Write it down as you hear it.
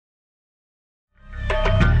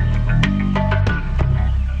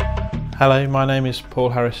Hello, my name is Paul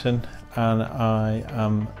Harrison and I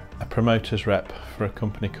am a promoter's rep for a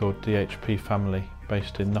company called DHP Family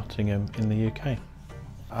based in Nottingham in the UK.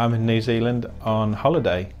 I'm in New Zealand on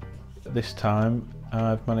holiday. This time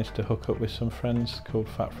I've managed to hook up with some friends called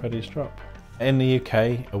Fat Freddy's Drop. In the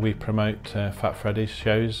UK we promote Fat Freddy's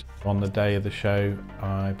shows. On the day of the show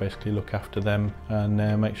I basically look after them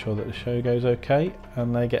and make sure that the show goes okay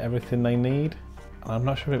and they get everything they need. I'm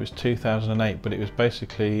not sure if it was 2008, but it was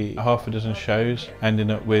basically half a dozen shows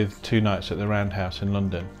ending up with 2 nights at the Roundhouse in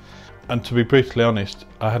London. And to be brutally honest,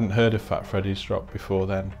 I hadn't heard of Fat Freddy's Drop before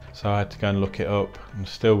then, so I had to go and look it up and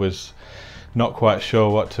still was not quite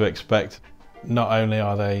sure what to expect. Not only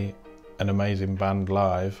are they an amazing band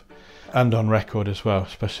live and on record as well,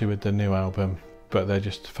 especially with the new album, but they're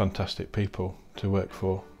just fantastic people to work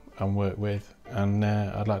for and work with. And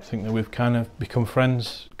I'd like to think that we've kind of become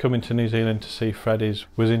friends. Coming to New Zealand to see Freddys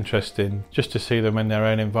was interesting, just to see them in their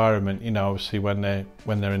own environment. You know, obviously when they're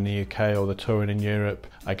in the UK or they're touring in Europe,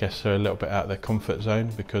 I guess they're a little bit out of their comfort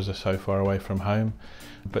zone because they're so far away from home.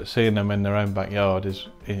 But seeing them in their own backyard has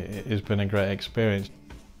been a great experience.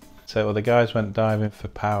 So well, the guys went diving for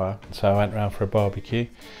paua, so I went round for a barbecue.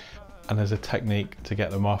 And there's a technique to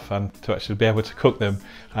get them off and to actually be able to cook them.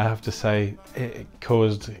 I have to say it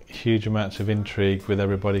caused huge amounts of intrigue with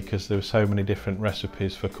everybody because there were so many different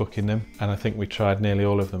recipes for cooking them, and I think we tried nearly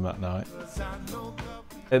all of them that night.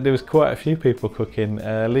 There was quite a few people cooking.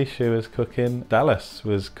 Alicia was cooking, Dallas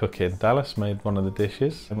was cooking. Dallas made one of the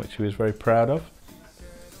dishes, which she was very proud of.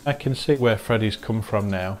 I can see where Freddys come from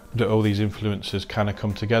now, that all these influences kind of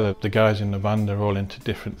come together. The guys in the band are all into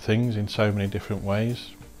different things in so many different ways,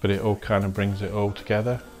 but it all kind of brings it all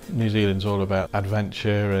together. New Zealand's all about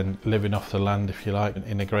adventure and living off the land, if you like,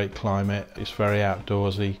 in a great climate. It's very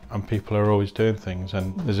outdoorsy and people are always doing things,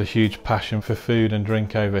 and there's a huge passion for food and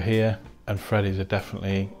drink over here, and Freddys are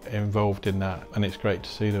definitely involved in that, and it's great to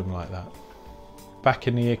see them like that. Back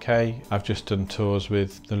in the UK, I've just done tours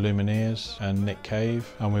with the Lumineers and Nick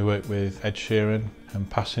Cave, and we worked with Ed Sheeran and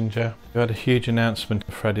Passenger. We had a huge announcement.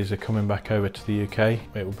 Freddys are coming back over to the UK.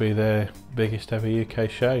 It will be their biggest ever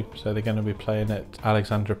UK show, so they're going to be playing at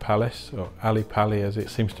Alexandra Palace, or Ali Pali as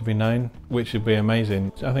it seems to be known, which would be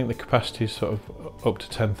amazing. I think the capacity is sort of up to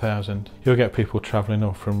 10,000. You'll get people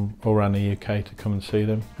travelling from all around the UK to come and see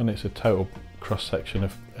them, and it's a total cross-section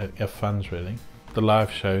of fans really. The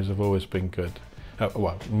live shows have always been good.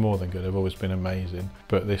 Well, more than good, have always been amazing,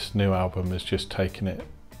 but this new album has just taken it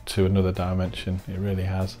to another dimension. It really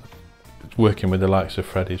has. Working with the likes of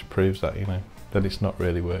Freddys proves that, you know, that it's not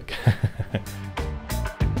really work.